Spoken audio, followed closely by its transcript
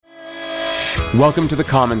Welcome to the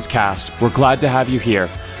Commons Cast. We're glad to have you here.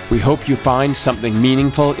 We hope you find something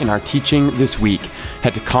meaningful in our teaching this week.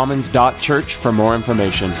 Head to commons.church for more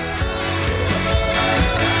information.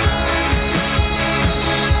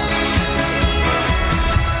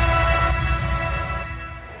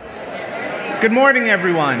 Good morning,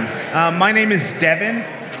 everyone. My name is Devin,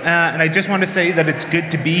 and I just want to say that it's good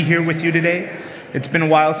to be here with you today. It's been a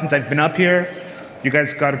while since I've been up here. You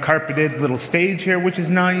guys got a carpeted little stage here, which is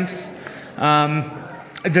nice.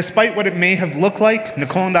 Despite what it may have looked like,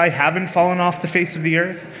 Nicole and I haven't fallen off the face of the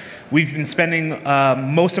earth. We've been spending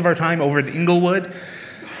most of our time over at Inglewood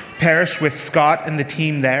Parish with Scott and the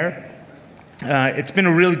team there. It's been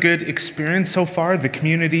a really good experience so far. The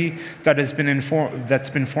community that's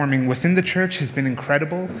been forming within the church has been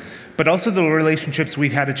incredible, but also the relationships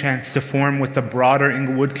we've had a chance to form with the broader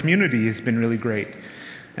Inglewood community has been really great.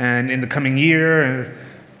 And in the coming year,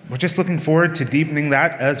 we're just looking forward to deepening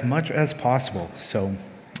that as much as possible. So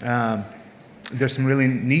there's some really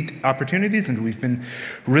neat opportunities, and we've been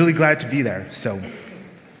really glad to be there. So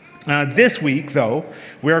this week, though,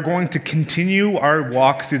 we are going to continue our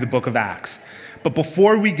walk through the book of Acts. But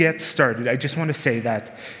before we get started, I just want to say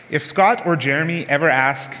that if Scott or Jeremy ever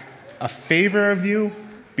ask a favor of you,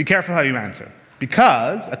 be careful how you answer.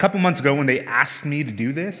 Because a couple months ago when they asked me to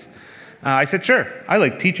do this, I said, sure, I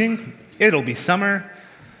like teaching. It'll be summer.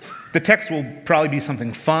 The text will probably be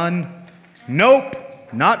something fun. Nope,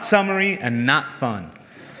 not summary and not fun.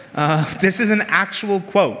 This is an actual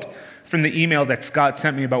quote from the email that Scott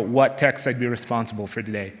sent me about what text I'd be responsible for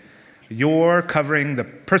today. You're covering the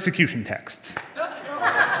persecution texts.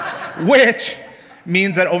 Which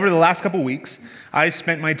means that over the last couple weeks, I've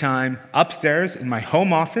spent my time upstairs in my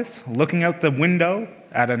home office, looking out the window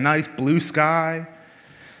at a nice blue sky,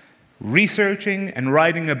 researching and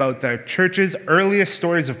writing about the church's earliest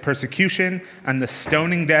stories of persecution and the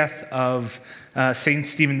stoning death of St.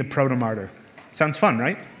 Stephen the Proto-Martyr. Sounds fun,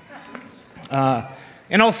 right?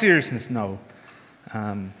 In all seriousness, no.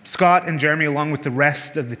 Scott and Jeremy, along with the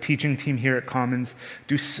rest of the teaching team here at Commons,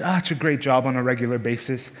 do such a great job on a regular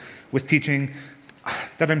basis with teaching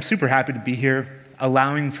that I'm super happy to be here,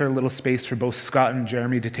 allowing for a little space for both Scott and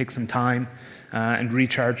Jeremy to take some time and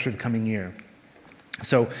recharge for the coming year.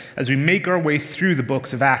 So as we make our way through the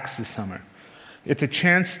books of Acts this summer, it's a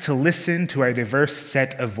chance to listen to a diverse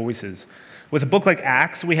set of voices. With a book like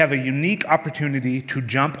Acts, we have a unique opportunity to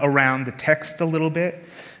jump around the text a little bit,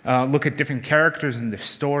 look at different characters and their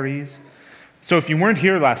stories. So if you weren't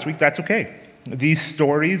here last week, that's okay. These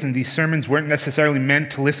stories and these sermons weren't necessarily meant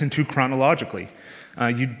to listen to chronologically.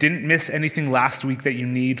 You didn't miss anything last week that you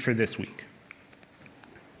need for this week.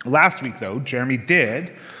 Last week, though, Jeremy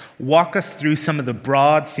did walk us through some of the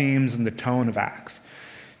broad themes and the tone of Acts.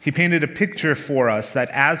 He painted a picture for us that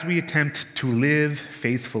as we attempt to live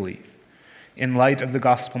faithfully in light of the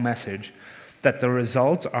gospel message, that the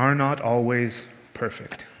results are not always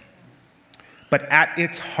perfect. But at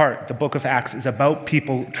its heart, the book of Acts is about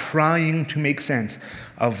people trying to make sense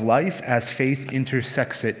of life as faith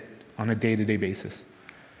intersects it on a day-to-day basis.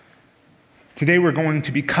 Today we're going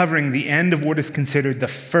to be covering the end of what is considered the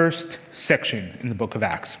first section in the book of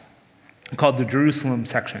Acts, called the Jerusalem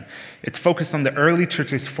section. It's focused on the early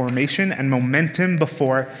church's formation and momentum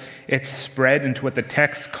before it spread into what the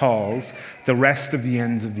text calls the rest of the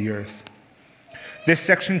ends of the earth. This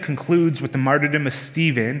section concludes with the martyrdom of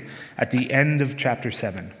Stephen at the end of chapter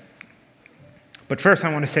 7. But first,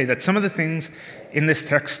 I want to say that some of the things in this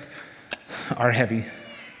text are heavy.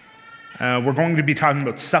 We're going to be talking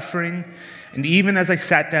about suffering, and even as I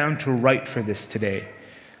sat down to write for this today,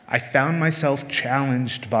 I found myself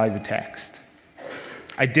challenged by the text.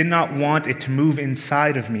 I did not want it to move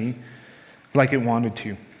inside of me like it wanted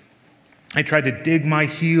to. I tried to dig my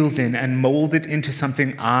heels in and mold it into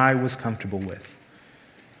something I was comfortable with.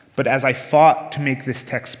 But as I fought to make this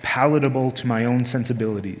text palatable to my own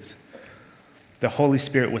sensibilities, the Holy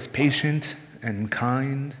Spirit was patient and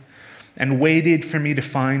kind and waited for me to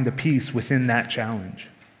find the peace within that challenge.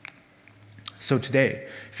 So today,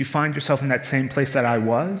 if you find yourself in that same place that I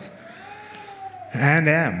was and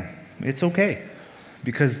am, it's okay,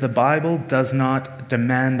 because the Bible does not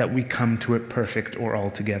demand that we come to it perfect or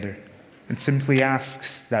all together. It simply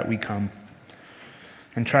asks that we come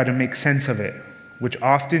and try to make sense of it, which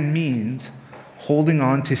often means holding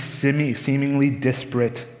on to seemingly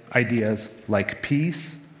disparate ideas like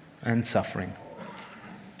peace and suffering.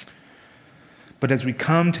 But as we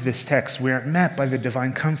come to this text, we are met by the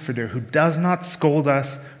divine comforter who does not scold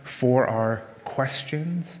us for our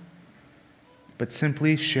questions, but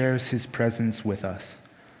simply shares his presence with us.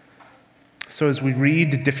 So as we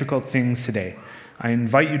read difficult things today, I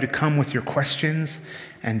invite you to come with your questions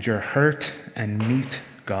and your hurt and meet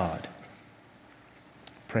God.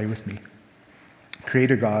 Pray with me.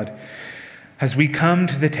 Creator God, as we come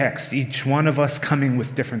to the text, each one of us coming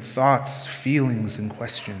with different thoughts, feelings, and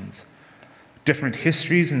questions, different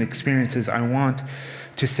histories and experiences, I want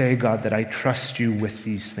to say, God, that I trust you with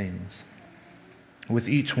these things, with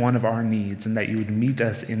each one of our needs, and that you would meet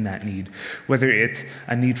us in that need, whether it's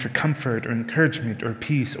a need for comfort or encouragement or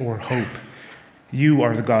peace or hope. You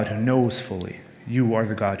are the God who knows fully. You are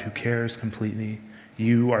the God who cares completely.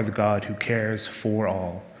 You are the God who cares for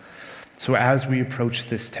all. So as we approach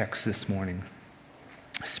this text this morning,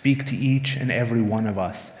 speak to each and every one of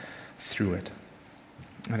us through it.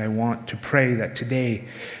 And I want to pray that today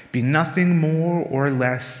be nothing more or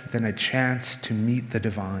less than a chance to meet the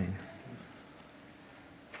divine.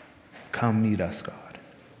 Come meet us, God.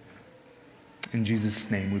 In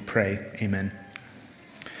Jesus' name we pray, amen.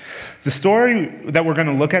 The story that we're going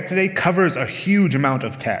to look at today covers a huge amount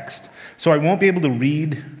of text, so I won't be able to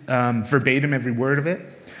read verbatim every word of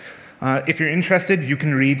it. If you're interested, you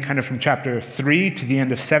can read kind of from chapter 3 to the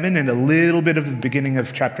end of 7 and a little bit of the beginning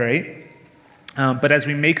of chapter 8. But as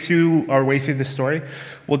we make through our way through the story,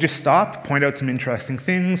 we'll just stop, point out some interesting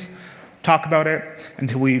things, talk about it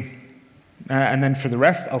until we, and then for the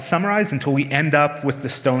rest, I'll summarize until we end up with the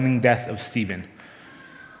stoning death of Stephen.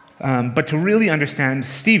 But to really understand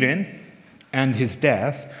Stephen and his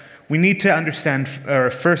death, we need to understand, or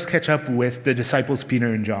first catch up with the disciples Peter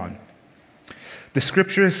and John. The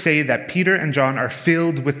scriptures say that Peter and John are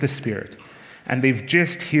filled with the Spirit, and they've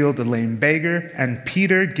just healed a lame beggar, and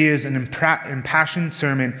Peter gives an impassioned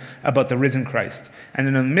sermon about the risen Christ. And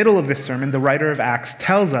in the middle of this sermon, the writer of Acts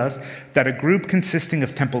tells us that a group consisting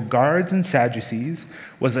of temple guards and Sadducees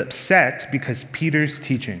was upset because Peter's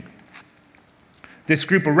teaching. This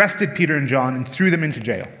group arrested Peter and John and threw them into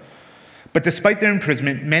jail. But despite their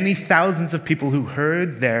imprisonment, many thousands of people who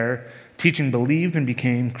heard their teaching believed and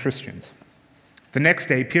became Christians. The next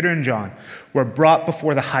day, Peter and John were brought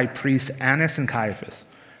before the high priests Annas and Caiaphas.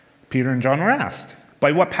 Peter and John were asked,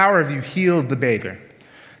 "By what power have you healed the beggar?"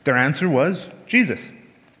 Their answer was, "Jesus."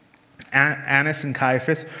 Annas and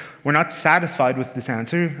Caiaphas were not satisfied with this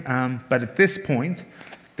answer, but at this point,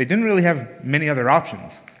 they didn't really have many other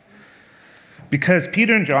options. Because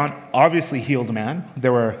Peter and John obviously healed a man,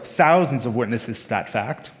 there were thousands of witnesses to that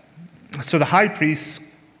fact. So the high priests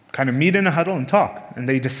kind of meet in a huddle and talk. And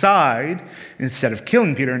they decide, instead of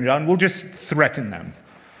killing Peter and John, we'll just threaten them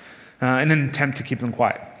in an attempt to keep them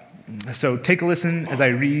quiet. So take a listen as I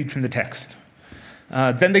read from the text.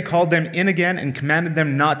 Then they called them in again and commanded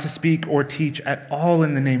them not to speak or teach at all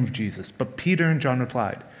in the name of Jesus. But Peter and John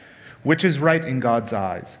replied, "Which is right in God's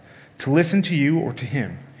eyes, to listen to you or to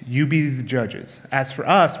him? You be the judges. As for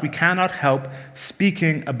us, we cannot help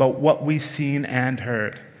speaking about what we've seen and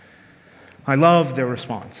heard." I love their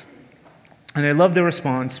response. And I love their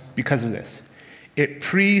response because of this. It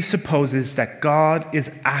presupposes that God is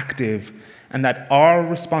active and that our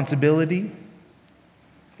responsibility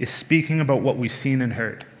is speaking about what we've seen and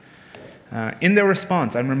heard. In their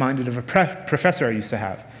response, I'm reminded of a professor I used to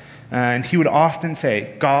have. And he would often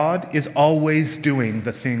say, God is always doing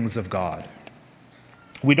the things of God.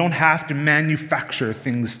 We don't have to manufacture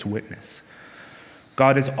things to witness.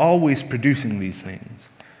 God is always producing these things.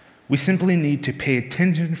 We simply need to pay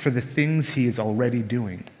attention for the things he is already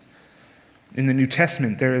doing. In the New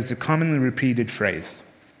Testament, there is a commonly repeated phrase,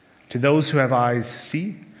 "To those who have eyes,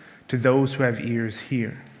 see. To those who have ears,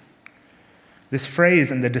 hear." This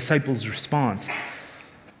phrase and the disciples' response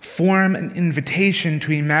form an invitation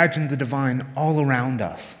to imagine the divine all around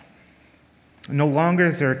us. No longer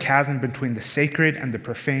is there a chasm between the sacred and the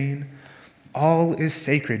profane. All is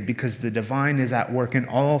sacred because the divine is at work in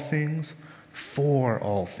all things, for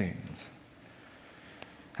all things.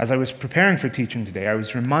 As I was preparing for teaching today, I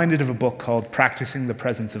was reminded of a book called Practicing the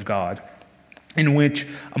Presence of God, in which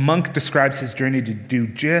a monk describes his journey to do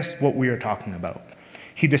just what we are talking about.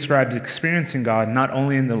 He describes experiencing God not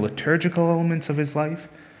only in the liturgical elements of his life,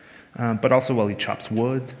 but also while he chops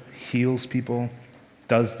wood, heals people,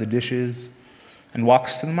 does the dishes, and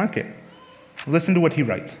walks to the market. Listen to what he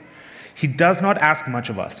writes. He does not ask much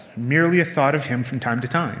of us, merely a thought of him from time to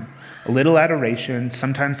time, a little adoration,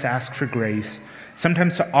 sometimes to ask for grace,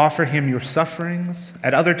 sometimes to offer him your sufferings,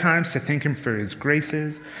 at other times to thank him for his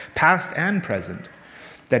graces, past and present,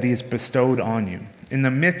 that he has bestowed on you. In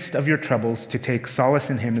the midst of your troubles, to take solace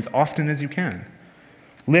in him as often as you can.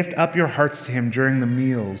 Lift up your hearts to him during the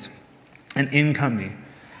meals and in company.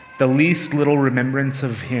 The least little remembrance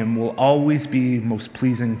of him will always be most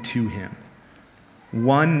pleasing to him.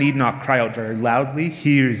 One need not cry out very loudly.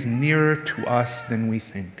 He is nearer to us than we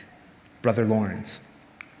think. Brother Lawrence.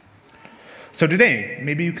 So today,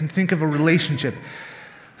 maybe you can think of a relationship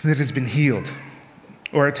that has been healed,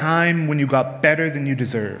 or a time when you got better than you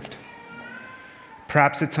deserved.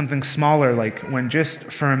 Perhaps it's something smaller, like when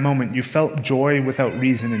just for a moment you felt joy without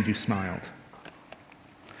reason and you smiled.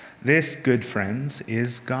 This, good friends,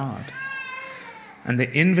 is God. And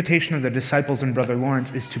the invitation of the disciples and Brother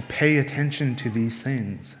Lawrence is to pay attention to these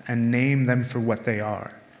things and name them for what they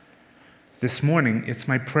are. This morning, it's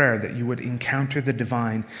my prayer that you would encounter the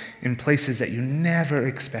divine in places that you never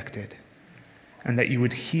expected, and that you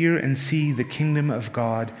would hear and see the kingdom of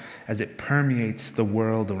God as it permeates the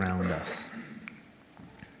world around us.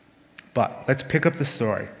 But let's pick up the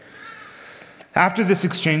story. After this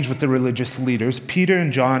exchange with the religious leaders, Peter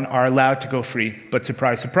and John are allowed to go free. But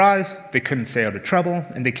surprise, surprise, they couldn't stay out of trouble,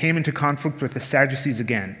 and they came into conflict with the Sadducees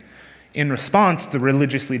again. In response, the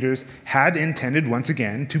religious leaders had intended once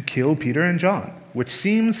again to kill Peter and John, which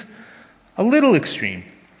seems a little extreme.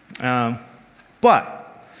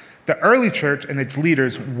 But the early church and its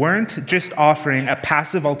leaders weren't just offering a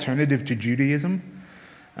passive alternative to Judaism.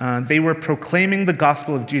 They were proclaiming the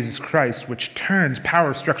gospel of Jesus Christ, which turns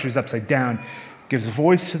power structures upside down, gives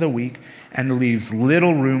voice to the weak, and leaves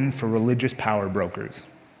little room for religious power brokers.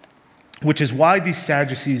 Which is why the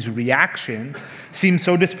Sadducees' reaction seems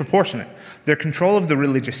so disproportionate. Their control of the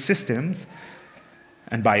religious systems,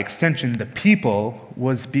 and by extension the people,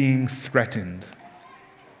 was being threatened.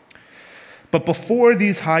 But before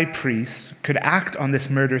these high priests could act on this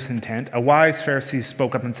murderous intent, a wise Pharisee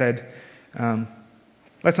spoke up and said,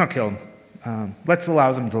 let's not kill them. Let's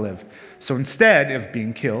allow them to live. So instead of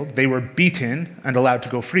being killed, they were beaten and allowed to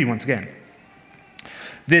go free once again.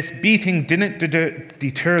 This beating didn't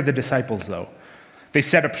deter the disciples, though. They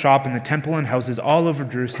set up shop in the temple and houses all over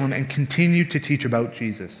Jerusalem and continued to teach about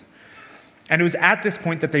Jesus. And it was at this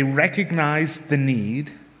point that they recognized the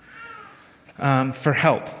need for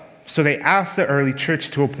help. So they asked the early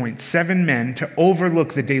church to appoint 7 men to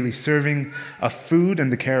overlook the daily serving of food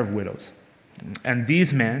and the care of widows.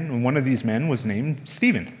 And one of these men was named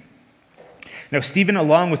Stephen. Now, Stephen,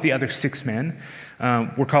 along with the other 6 men,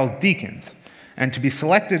 were called deacons. And to be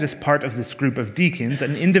selected as part of this group of deacons,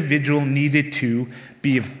 an individual needed to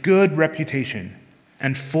be of good reputation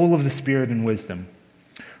and full of the Spirit and wisdom,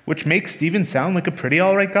 which makes Stephen sound like a pretty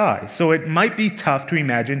all right guy. So it might be tough to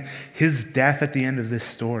imagine his death at the end of this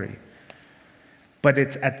story. But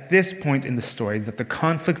it's at this point in the story that the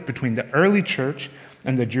conflict between the early church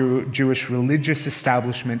and the Jewish religious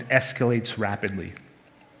establishment escalates rapidly.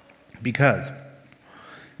 Because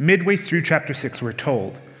midway through chapter 6, we're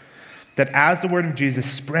told that as the word of Jesus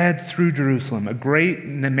spread through Jerusalem, a great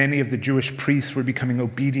many of the Jewish priests were becoming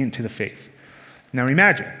obedient to the faith. Now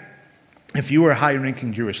imagine, if you were a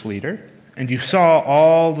high-ranking Jewish leader and you saw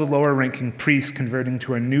all the lower-ranking priests converting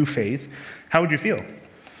to a new faith, how would you feel?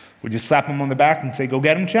 Would you slap them on the back and say, "Go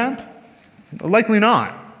get him, champ"? Likely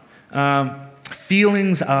not.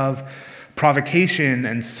 Feelings of provocation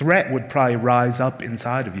and threat would probably rise up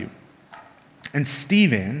inside of you. And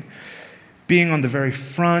Stephen, being on the very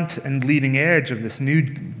front and leading edge of this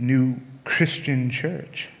new Christian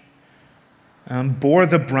church, bore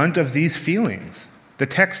the brunt of these feelings. The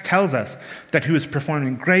text tells us that he was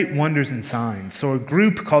performing great wonders and signs. So a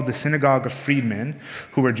group called the Synagogue of Freedmen,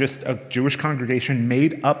 who were just a Jewish congregation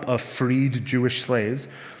made up of freed Jewish slaves,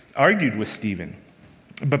 argued with Stephen.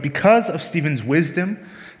 But because of Stephen's wisdom,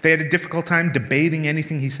 they had a difficult time debating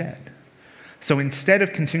anything he said. So instead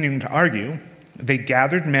of continuing to argue, they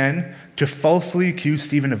gathered men to falsely accuse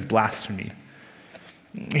Stephen of blasphemy.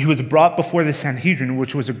 He was brought before the Sanhedrin,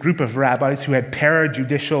 which was a group of rabbis who had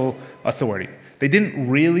parajudicial authority. They didn't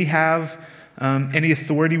really have any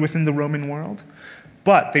authority within the Roman world,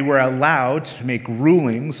 but they were allowed to make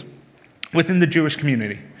rulings within the Jewish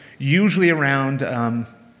community, usually around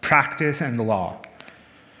practice and the law.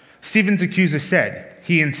 Stephen's accuser said,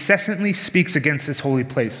 "He incessantly speaks against this holy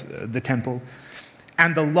place, the temple,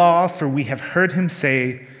 and the law, for we have heard him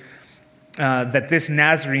say that this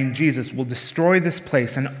Nazarene Jesus will destroy this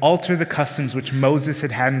place and alter the customs which Moses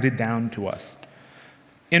had handed down to us."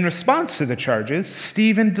 In response to the charges,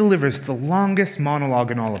 Stephen delivers the longest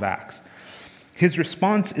monologue in all of Acts. His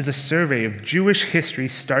response is a survey of Jewish history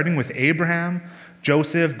starting with Abraham,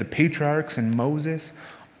 Joseph, the patriarchs, and Moses,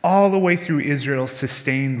 all the way through Israel's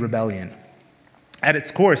sustained rebellion. At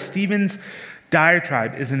its core, Stephen's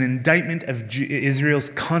diatribe is an indictment of Israel's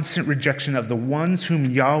constant rejection of the ones whom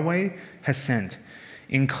Yahweh has sent,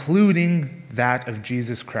 including that of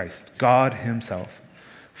Jesus Christ, God himself.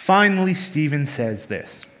 Finally, Stephen says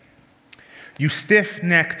this: "You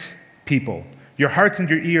stiff-necked people, your hearts and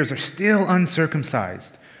your ears are still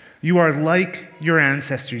uncircumcised. You are like your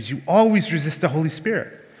ancestors. You always resist the Holy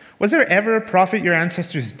Spirit. Was there ever a prophet your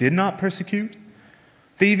ancestors did not persecute?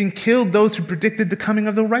 They even killed those who predicted the coming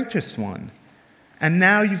of the righteous one. And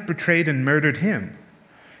now you've betrayed and murdered him.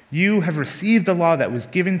 You have received the law that was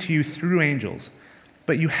given to you through angels,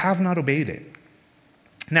 but you have not obeyed it.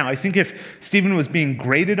 Now, I think if Stephen was being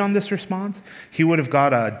graded on this response, he would have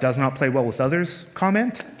got a "does not play well with others"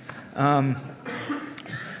 comment. But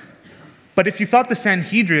if you thought the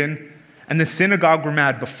Sanhedrin and the synagogue were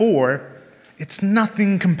mad before, it's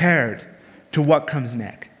nothing compared to what comes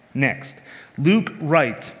next. Luke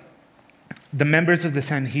writes, the members of the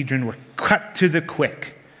Sanhedrin were cut to the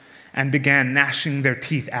quick and began gnashing their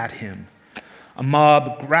teeth at him. A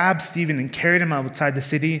mob grabbed Stephen and carried him outside the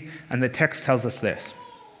city, and the text tells us this.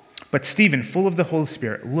 But Stephen, full of the Holy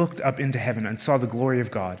Spirit, looked up into heaven and saw the glory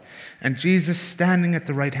of God, and Jesus standing at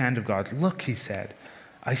the right hand of God. Look, he said,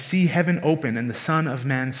 I see heaven open and the Son of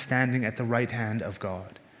Man standing at the right hand of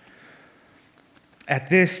God. At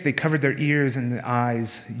this, they covered their ears and their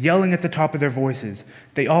eyes, yelling at the top of their voices.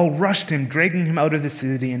 They all rushed him, dragging him out of the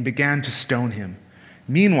city, and began to stone him.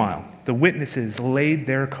 Meanwhile, the witnesses laid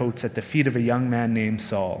their coats at the feet of a young man named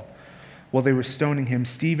Saul. While they were stoning him,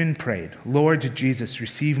 Stephen prayed, Lord Jesus,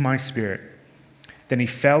 receive my spirit. Then he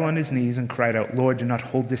fell on his knees and cried out, Lord, do not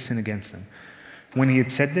hold this sin against them. When he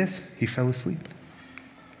had said this, he fell asleep.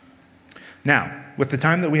 Now, with the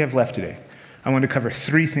time that we have left today, I want to cover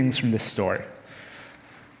 3 things from this story.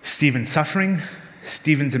 Stephen's suffering,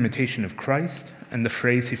 Stephen's imitation of Christ, and the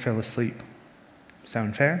phrase he fell asleep.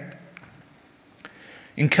 Sound fair?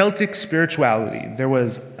 In Celtic spirituality, there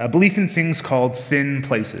was a belief in things called thin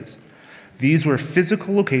places. These were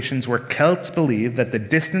physical locations where Celts believed that the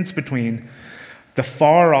distance between the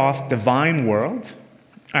far-off divine world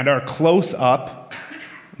and our close-up,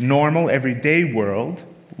 normal, everyday world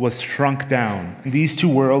was shrunk down. These 2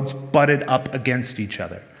 worlds butted up against each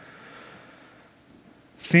other.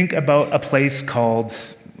 Think about a place called,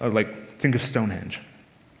 think of Stonehenge.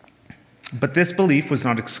 But this belief was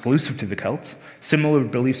not exclusive to the Celts. Similar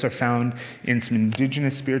beliefs are found in some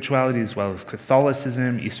indigenous spirituality as well as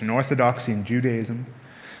Catholicism, Eastern Orthodoxy, and Judaism.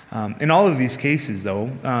 In all of these cases,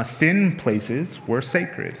 though, thin places were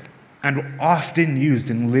sacred and were often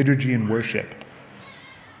used in liturgy and worship.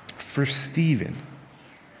 For Stephen,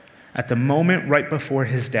 at the moment right before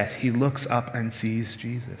his death, he looks up and sees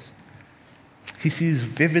Jesus. He sees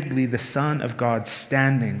vividly the Son of God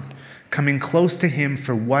standing, coming close to him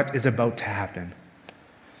for what is about to happen.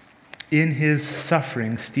 In his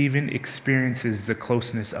suffering, Stephen experiences the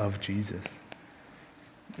closeness of Jesus.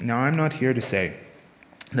 Now, I'm not here to say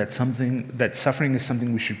that suffering is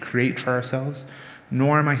something we should create for ourselves,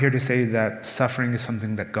 nor am I here to say that suffering is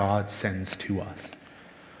something that God sends to us.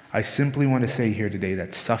 I simply want to say here today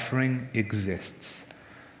that suffering exists.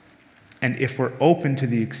 And if we're open to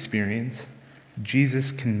the experience,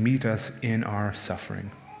 Jesus can meet us in our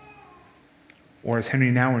suffering. Or as Henry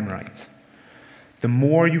Nouwen writes, the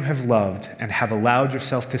more you have loved and have allowed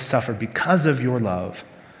yourself to suffer because of your love,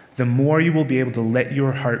 the more you will be able to let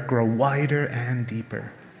your heart grow wider and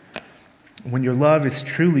deeper. When your love is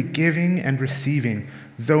truly giving and receiving,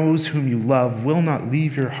 those whom you love will not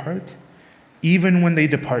leave your heart, even when they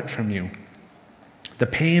depart from you. The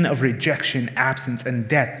pain of rejection, absence, and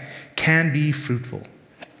death can be fruitful.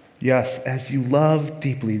 Yes, as you love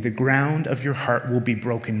deeply, the ground of your heart will be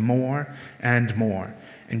broken more and more,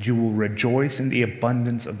 and you will rejoice in the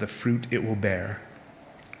abundance of the fruit it will bear.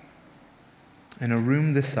 In a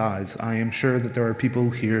room this size, I am sure that there are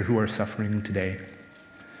people here who are suffering today.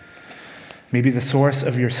 Maybe the source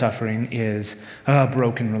of your suffering is a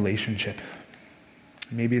broken relationship.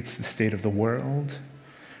 Maybe it's the state of the world,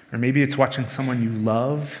 or maybe it's watching someone you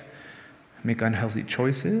love make unhealthy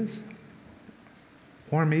choices.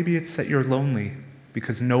 Or maybe it's that you're lonely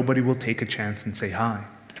because nobody will take a chance and say hi.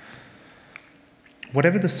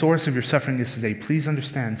 Whatever the source of your suffering is today, please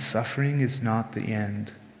understand, suffering is not the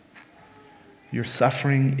end. Your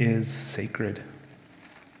suffering is sacred.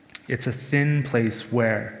 It's a thin place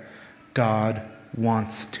where God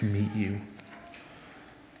wants to meet you.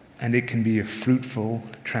 And it can be a fruitful,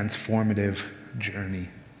 transformative journey.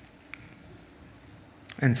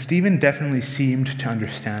 And Stephen definitely seemed to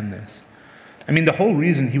understand this. I mean, the whole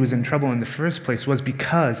reason he was in trouble in the first place was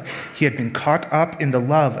because he had been caught up in the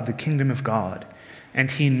love of the kingdom of God,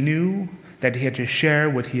 and he knew that he had to share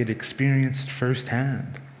what he had experienced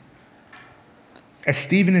firsthand. As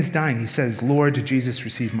Stephen is dying, he says, Lord Jesus,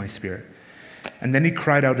 receive my spirit. And then he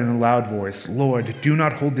cried out in a loud voice, Lord, do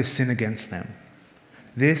not hold this sin against them.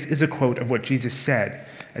 This is a quote of what Jesus said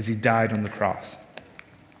as he died on the cross.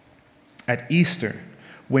 At Easter,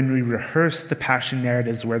 when we rehearse the Passion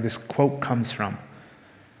narratives where this quote comes from,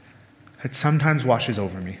 it sometimes washes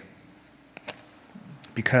over me.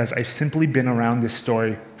 because I've simply been around this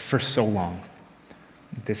story for so long.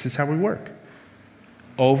 This is how we work.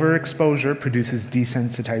 Overexposure produces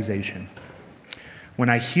desensitization. When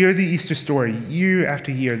I hear the Easter story year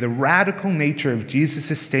after year, the radical nature of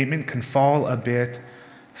Jesus' statement can fall a bit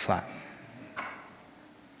flat.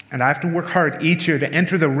 And I have to work hard each year to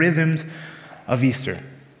enter the rhythms of Easter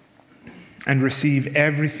and receive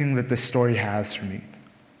everything that this story has for me.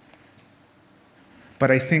 But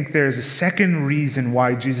I think there's a second reason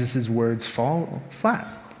why Jesus' words fall flat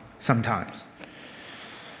sometimes.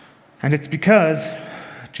 And it's because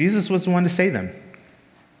Jesus was the one to say them.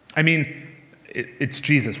 I mean, it's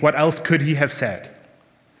Jesus. What else could he have said?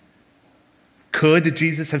 Could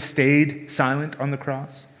Jesus have stayed silent on the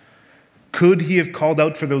cross? Could he have called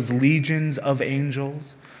out for those legions of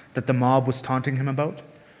angels that the mob was taunting him about?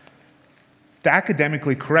 The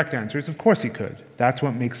academically correct answer is, of course he could. That's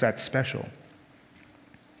what makes that special.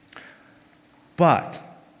 But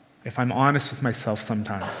if I'm honest with myself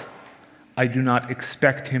sometimes, I do not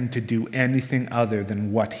expect him to do anything other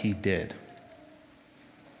than what he did.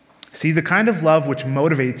 See, the kind of love which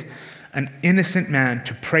motivates an innocent man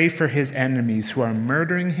to pray for his enemies who are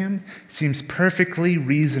murdering him seems perfectly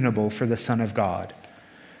reasonable for the Son of God,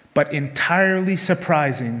 but entirely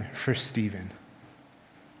surprising for Stephen.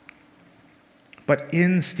 But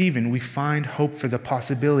in Stephen, we find hope for the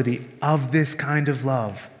possibility of this kind of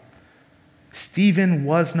love. Stephen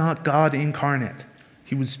was not God incarnate.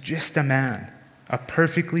 He was just a man, a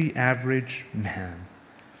perfectly average man.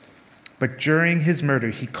 But during his murder,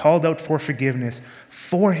 he called out for forgiveness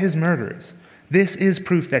for his murderers. This is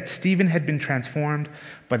proof that Stephen had been transformed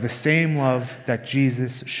by the same love that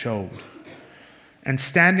Jesus showed. And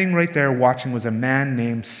standing right there watching was a man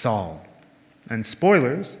named Saul. And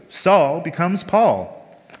spoilers, Saul becomes Paul.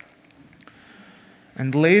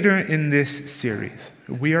 And later in this series,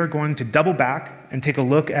 we are going to double back and take a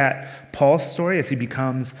look at Paul's story as he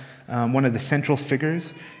becomes one of the central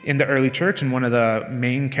figures in the early church and one of the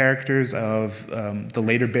main characters of the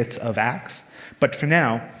later bits of Acts. But for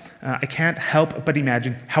now, I can't help but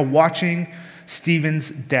imagine how watching Stephen's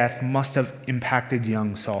death must have impacted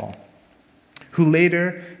young Saul, who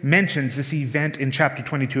later mentions this event in chapter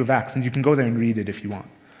 22 of Acts, and you can go there and read it if you want.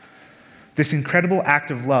 This incredible act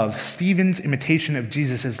of love, Stephen's imitation of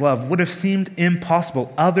Jesus' love, would have seemed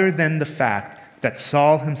impossible other than the fact that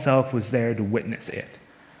Saul himself was there to witness it.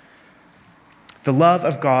 The love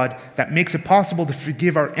of God that makes it possible to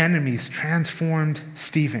forgive our enemies transformed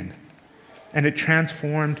Stephen, and it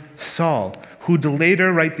transformed Saul, who would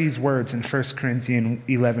later write these words in 1 Corinthians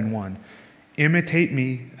 11:1, "Imitate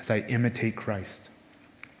me as I imitate Christ."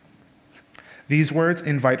 These words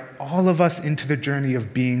invite all of us into the journey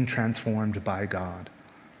of being transformed by God.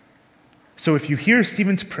 So if you hear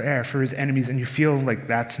Stephen's prayer for his enemies and you feel like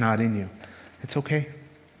that's not in you, it's okay.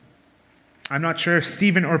 I'm not sure if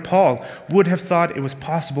Stephen or Paul would have thought it was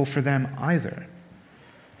possible for them either.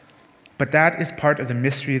 But that is part of the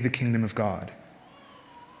mystery of the kingdom of God.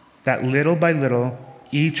 That little by little,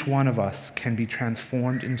 each one of us can be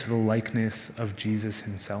transformed into the likeness of Jesus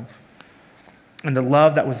himself. And the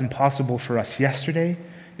love that was impossible for us yesterday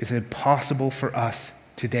is impossible for us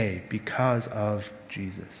today because of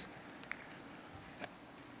Jesus.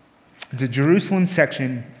 The Jerusalem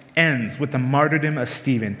section ends with the martyrdom of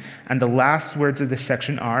Stephen, and the last words of this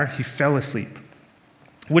section are, "He fell asleep,"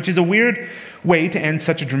 which is a weird way to end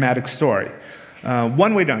such a dramatic story.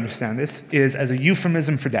 One way to understand this is as a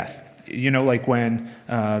euphemism for death. You know, like when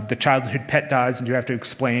the childhood pet dies and you have to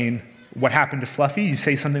explain what happened to Fluffy, you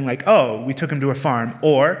say something like, "Oh, we took him to a farm,"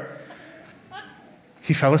 or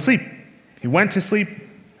 "He fell asleep. He went to sleep,"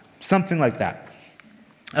 something like that.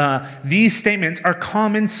 These statements are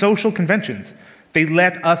common social conventions. They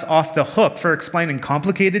let us off the hook for explaining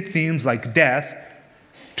complicated themes like death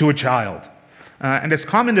to a child. And as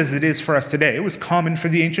common as it is for us today, it was common for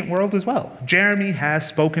the ancient world as well. Jeremy has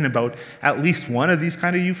spoken about at least one of these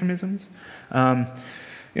kind of euphemisms.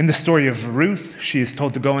 In the story of Ruth, she is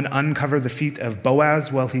told to go and uncover the feet of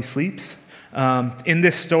Boaz while he sleeps. In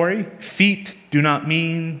this story, feet do not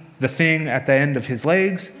mean the thing at the end of his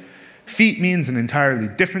legs. Feet means an entirely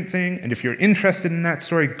different thing, and if you're interested in that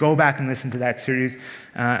story, go back and listen to that series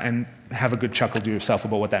and have a good chuckle to yourself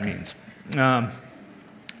about what that means.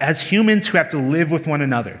 As humans who have to live with one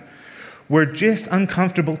another, we're just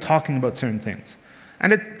uncomfortable talking about certain things.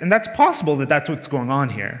 And that's possible that that's what's going on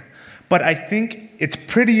here. But I think it's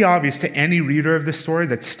pretty obvious to any reader of this story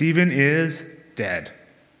that Stephen is dead.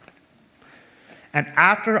 And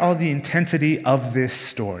after all the intensity of this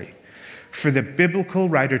story, for the biblical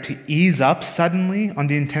writer to ease up suddenly on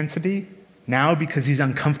the intensity, now because he's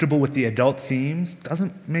uncomfortable with the adult themes,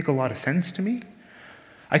 doesn't make a lot of sense to me.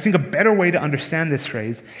 I think a better way to understand this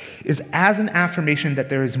phrase is as an affirmation that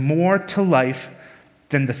there is more to life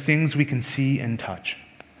than the things we can see and touch.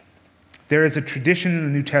 There is a tradition in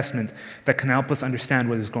the New Testament that can help us understand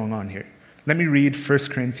what is going on here. Let me read 1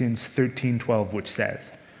 Corinthians 13:12, which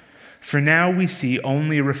says, "For now we see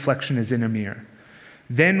only a reflection as in a mirror.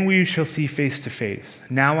 Then we shall see face to face.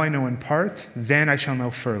 Now I know in part, then I shall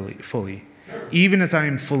know fully, even as I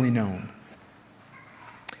am fully known."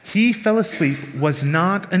 He fell asleep was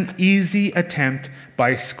not an easy attempt by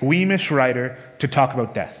a squeamish writer to talk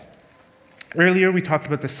about death. Earlier we talked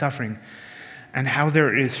about the suffering and how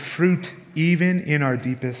there is fruit even in our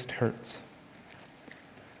deepest hurts.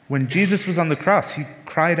 When Jesus was on the cross, he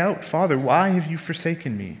cried out, "Father, why have you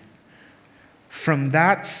forsaken me?" From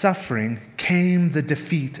that suffering came the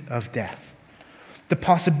defeat of death, the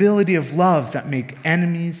possibility of loves that make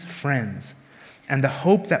enemies friends, and the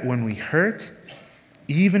hope that when we hurt,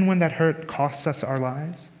 even when that hurt costs us our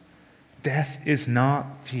lives, death is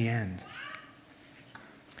not the end.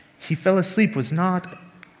 He fell asleep was not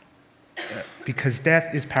because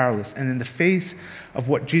death is powerless. And in the face of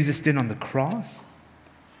what Jesus did on the cross,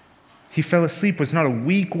 he fell asleep was not a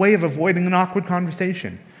weak way of avoiding an awkward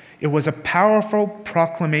conversation. It was a powerful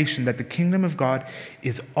proclamation that the kingdom of God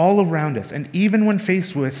is all around us. And even when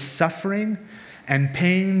faced with suffering and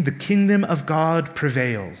pain, the kingdom of God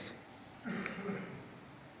prevails.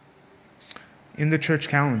 In the church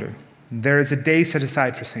calendar, there is a day set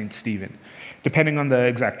aside for St. Stephen. Depending on the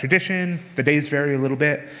exact tradition, the days vary a little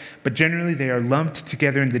bit, but generally they are lumped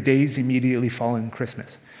together in the days immediately following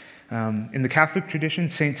Christmas. In the Catholic tradition,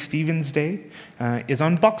 St. Stephen's Day is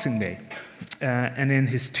on Boxing Day. And in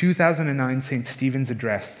his 2009 St. Stephen's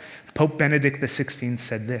address, Pope Benedict XVI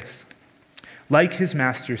said this: "Like his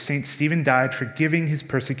master, St. Stephen died forgiving his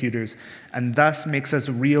persecutors, and thus makes us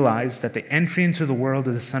realize that the entry into the world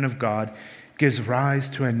of the Son of God gives rise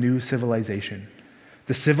to a new civilization.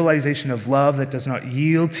 The civilization of love that does not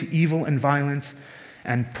yield to evil and violence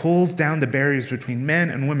and pulls down the barriers between men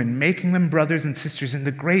and women, making them brothers and sisters in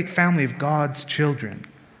the great family of God's children."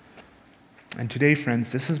 And today,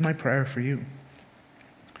 friends, this is my prayer for you,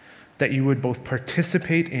 that you would both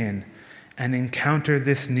participate in and encounter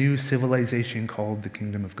this new civilization called the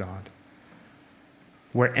kingdom of God,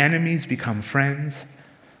 where enemies become friends,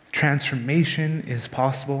 transformation is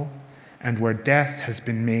possible, and where death has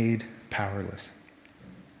been made powerless.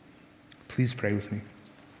 Please pray with me.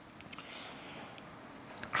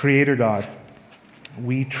 Creator God,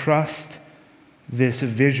 we trust this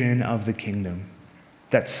vision of the kingdom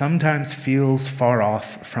that sometimes feels far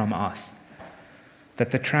off from us,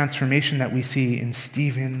 that the transformation that we see in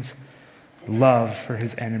Stephen's love for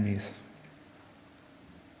his enemies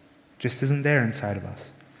just isn't there inside of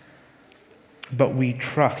us. But we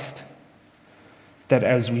trust that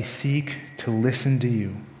as we seek to listen to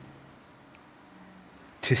you,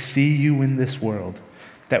 to see you in this world,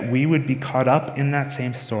 that we would be caught up in that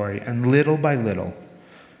same story, and little by little,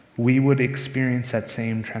 we would experience that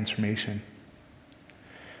same transformation.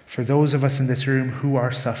 For those of us in this room who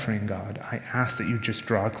are suffering, God, I ask that you just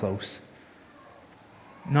draw close.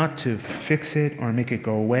 Not to fix it or make it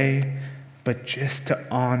go away, but just to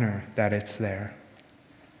honor that it's there.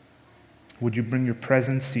 Would you bring your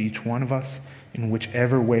presence to each one of us in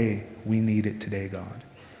whichever way we need it today, God?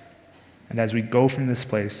 And as we go from this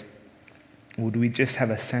place, would we just have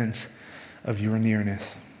a sense of your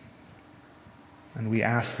nearness? And we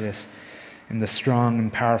ask this in the strong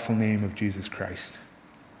and powerful name of Jesus Christ.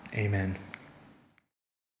 Amen.